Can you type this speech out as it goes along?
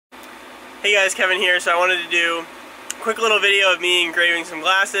Hey guys, Kevin here. So I wanted to do a quick little video of me engraving some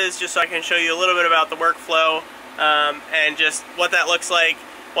glasses just so I can show you a little bit about the workflow and just what that looks like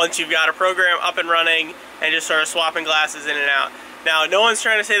once you've got a program up and running and just sort of swapping glasses in and out. Now, no one's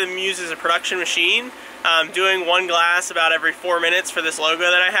trying to say the Muse is a production machine. Doing one glass about every 4 minutes for this logo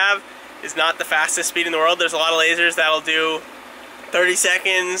that I have is not the fastest speed in the world. There's a lot of lasers that'll do 30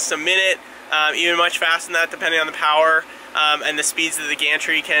 seconds, a minute, even much faster than that depending on the power and the speeds that the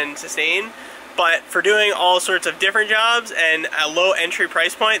gantry can sustain. But for doing all sorts of different jobs and a low entry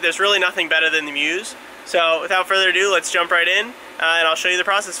price point, there's really nothing better than the Muse. So without further ado, let's jump right in and I'll show you the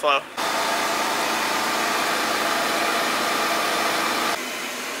process flow.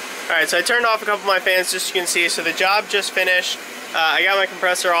 Alright, so I turned off a couple of my fans just so you can see. So the job just finished. I got my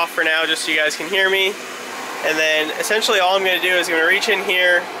compressor off for now just so you guys can hear me. And then essentially all I'm going to do is I'm going to reach in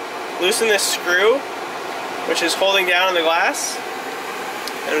here, loosen this screw, which is holding down on the glass.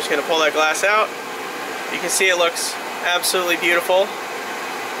 I'm just going to pull that glass out. You can see it looks absolutely beautiful.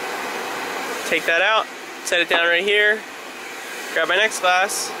 Take that out, set it down right here, grab my next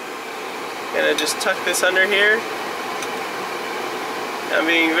glass, and I just tuck this under here. I'm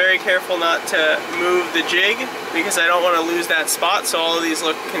being very careful not to move the jig because I don't want to lose that spot so all of these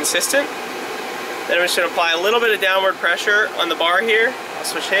look consistent. Then I'm just going to apply a little bit of downward pressure on the bar here. I'll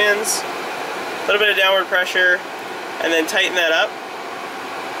switch hands. A little bit of downward pressure and then tighten that up.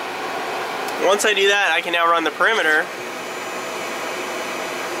 Once I do that, I can now run the perimeter.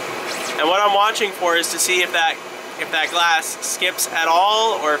 And what I'm watching for is to see if that glass skips at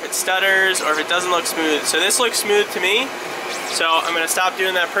all, or if it stutters, or if it doesn't look smooth. So this looks smooth to me. So I'm going to stop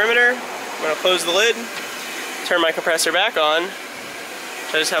doing that perimeter. I'm going to close the lid, turn my compressor back on.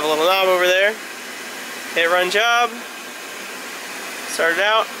 So I just have a little knob over there. Hit run job. Start it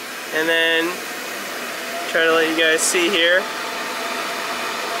out, and then try to let you guys see here. You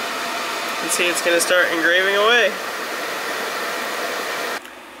can see it's going to start engraving away.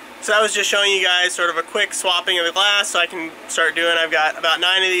 So I was just showing you guys sort of a quick swapping of the glass so I can start doing. I've got about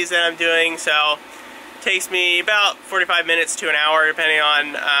 9 of these that I'm doing, so it takes me about 45 minutes to an hour depending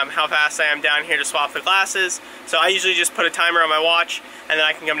on how fast I am down here to swap the glasses. So I usually just put a timer on my watch and then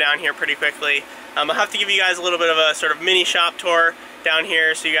I can come down here pretty quickly. I'll have to give you guys a little bit of a sort of mini shop tour down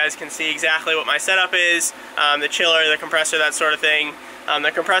here so you guys can see exactly what my setup is, the chiller, the compressor, that sort of thing.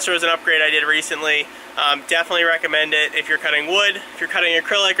 The compressor was an upgrade I did recently. Definitely recommend it if you're cutting wood. If you're cutting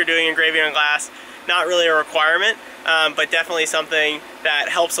acrylic or doing engraving on glass, not really a requirement, but definitely something that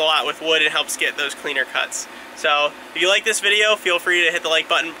helps a lot with wood and helps get those cleaner cuts. So if you like this video, feel free to hit the like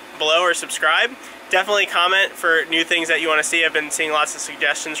button below or subscribe. Definitely comment for new things that you want to see. I've been seeing lots of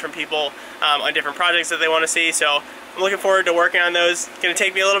suggestions from people on different projects that they want to see, so I'm looking forward to working on those. It's going to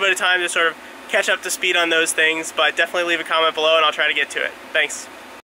take me a little bit of time to sort of catch up to speed on those things, but definitely leave a comment below and I'll try to get to it. Thanks.